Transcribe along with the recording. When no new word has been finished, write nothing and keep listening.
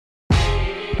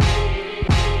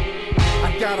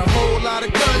got a whole lot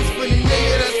of guns for the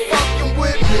nigga that's fucking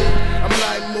with me. I'm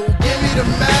like, Mu, give me the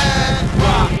mag.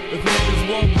 Rah, if niggas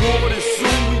want war, then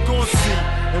soon we gon' see.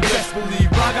 And best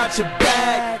believe I got your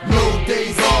bag. No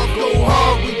days off, go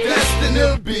hard, we destined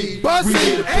to be. Buzin We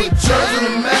here to put germs on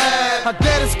the mag. Her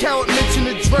daddy's count mentioned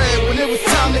the dread. When it was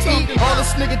time to eat, all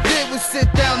this nigga did was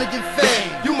sit down and get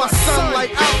fed. You my son, like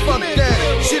I fuck that.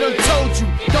 She done told you,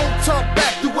 don't talk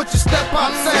back, do what your step-pop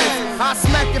says. I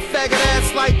smack your faggot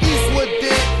ass like Eastwood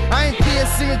did. I ain't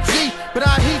PNC and G, but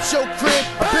I heat your crib.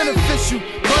 A beneficial,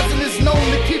 Buzin is known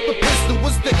to keep a pistol.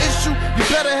 What's the issue? You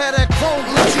better have that chrome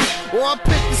with you, or I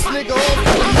pick this nigga off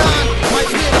with a 9. Might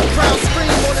hear the crowd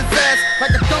scream on his ass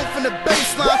like a dunk from the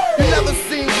baseline. You never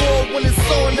seen war when it's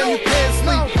on and you can't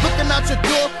sleep. Looking out your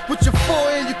door with your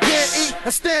forehead, you can't eat.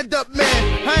 A stand-up man,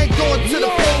 I ain't going to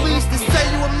the police to say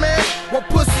you a man. Well,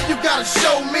 pussy, you gotta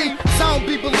show me. I don't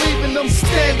be believing them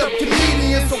stand-up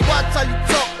comedians. So watch how you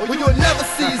talk, or you'll never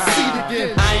see his seat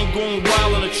again. I ain't going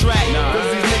wild on the track, cause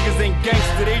these niggas ain't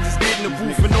gangster, they just get in the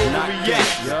booth and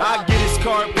overreact. I get his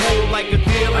card pulled like a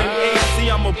deal in AC,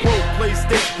 I'm a pro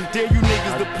PlayStation, dare you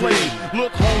niggas to play.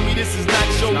 Look homie, this is not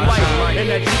your wife. And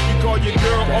that chick you call your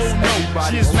girl, oh no,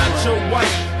 she is not your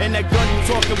wife. And that gun you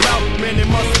talk about, man, it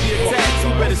must be a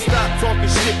tattoo. Better stop talking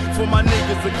shit for my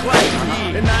niggas to clap.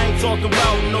 And I ain't talking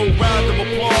about no round of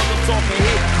applause, I'm talking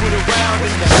hit with a round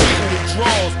and the shit in the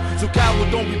draws. So coward,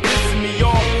 don't be pissing me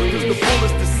off, cause the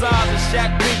bullets the size of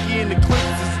Shaq Pinky and the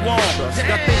clips is long.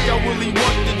 Y'all think y'all really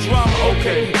want the drama?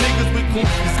 Okay, niggas with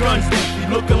goofies, guns goofy,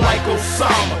 looking like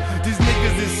Osama. These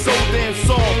niggas is so damn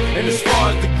soft, and as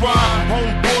far as the grind,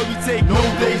 homeboy, we take no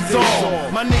days off.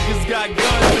 My niggas got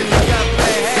guns and they got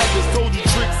bad habits. Told you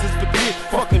tricks is for kids,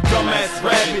 fucking dumbass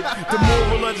rabbit. The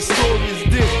moral of the story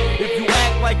is this: if you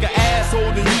act like an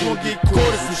asshole, then you gon' get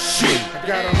caught in some shit. I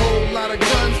got a whole lot of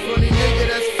guns